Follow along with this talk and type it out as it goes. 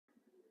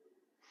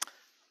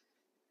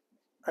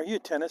Are you a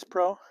tennis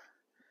pro?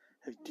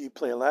 Do you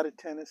play a lot of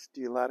tennis?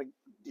 Do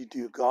you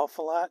do golf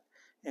a lot,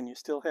 and you're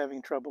still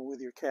having trouble with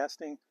your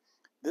casting?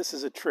 This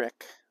is a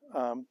trick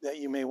that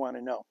you may want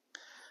to know.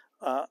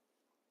 Uh,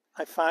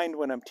 I find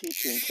when I'm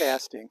teaching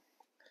casting,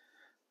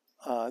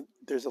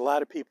 there's a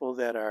lot of people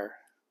that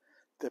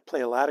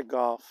play a lot of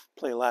golf,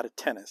 play a lot of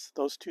tennis.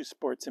 Those two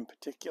sports in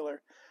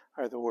particular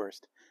are the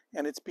worst,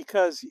 and it's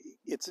because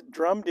it's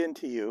drummed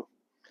into you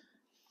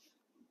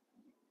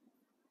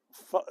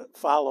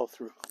follow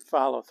through.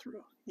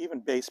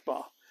 Even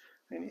baseball,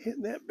 and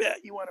hitting that bat,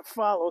 you want to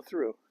follow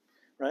through,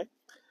 right?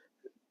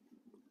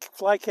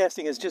 Fly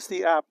casting is just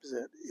the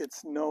opposite.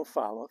 It's no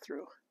follow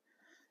through.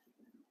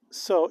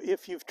 So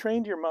if you've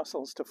trained your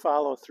muscles to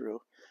follow through,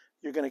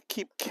 you're going to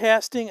keep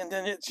casting, and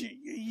then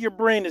your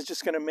brain is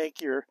just going to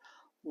make your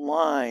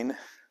line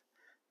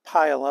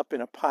pile up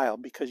in a pile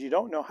because you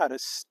don't know how to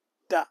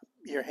stop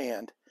your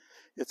hand.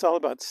 It's all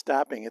about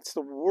stopping. It's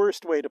the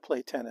worst way to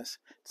play tennis.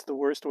 It's the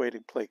worst way to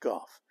play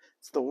golf.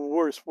 It's the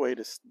worst way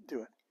to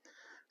do it.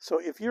 So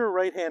if you're a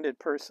right-handed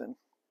person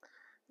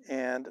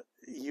and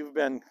you've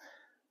been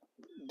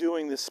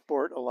doing this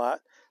sport a lot,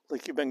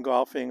 like you've been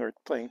golfing or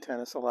playing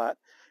tennis a lot,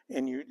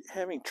 and you're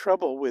having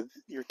trouble with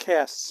your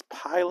casts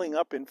piling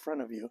up in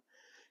front of you,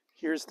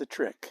 here's the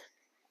trick.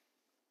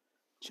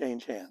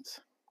 Change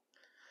hands.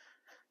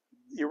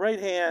 Your right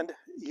hand,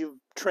 you've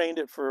trained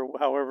it for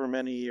however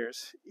many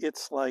years.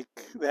 It's like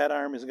that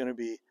arm is going to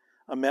be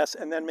a mess.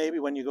 And then maybe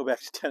when you go back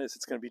to tennis,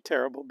 it's going to be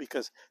terrible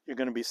because you're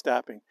going to be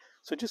stopping.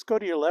 So just go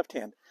to your left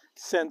hand.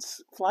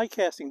 Since fly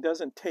casting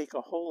doesn't take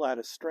a whole lot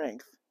of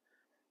strength,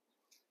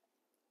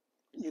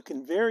 you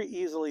can very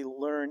easily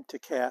learn to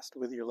cast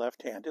with your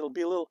left hand. It'll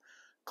be a little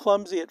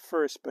clumsy at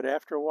first, but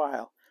after a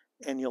while,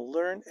 and you'll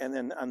learn. And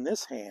then on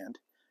this hand,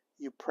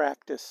 you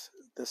practice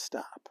the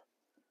stop.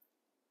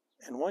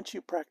 And once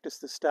you practice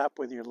the stop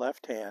with your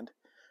left hand,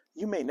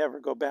 you may never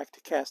go back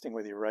to casting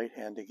with your right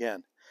hand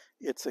again.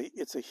 It's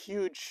a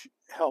huge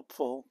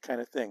helpful kind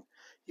of thing.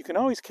 You can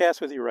always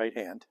cast with your right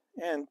hand,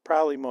 and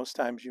probably most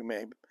times you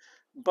may.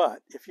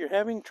 But if you're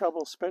having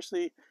trouble,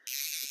 especially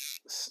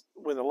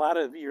with a lot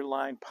of your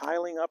line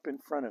piling up in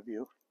front of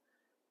you,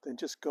 then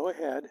just go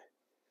ahead,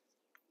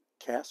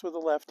 cast with the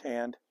left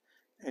hand,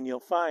 and you'll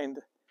find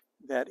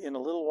that in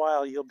a little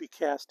while you'll be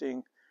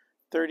casting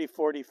 30,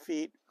 40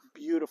 feet,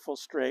 beautiful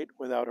straight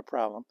without a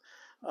problem.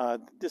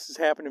 This has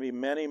happened to me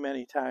many,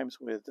 many times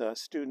with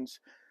students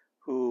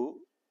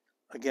who,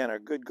 again, are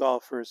good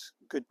golfers,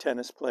 good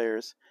tennis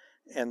players,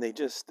 and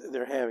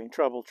they're having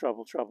trouble.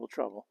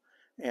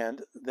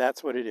 And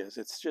that's what it is.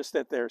 It's just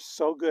that they're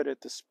so good at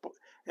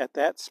at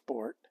that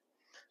sport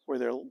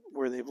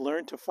where they've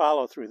learned to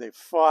follow through. They've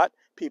fought,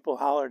 people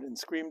hollered and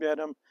screamed at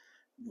them.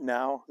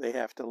 Now they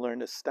have to learn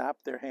to stop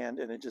their hand,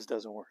 and it just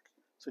doesn't work.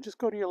 So just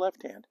go to your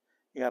left hand.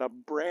 You got a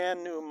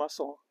brand new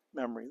muscle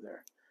memory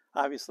there.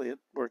 Obviously, it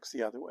works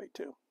the other way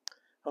too.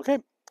 Okay,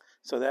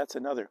 so that's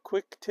another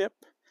quick tip,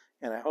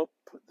 and I hope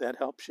that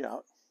helps you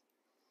out.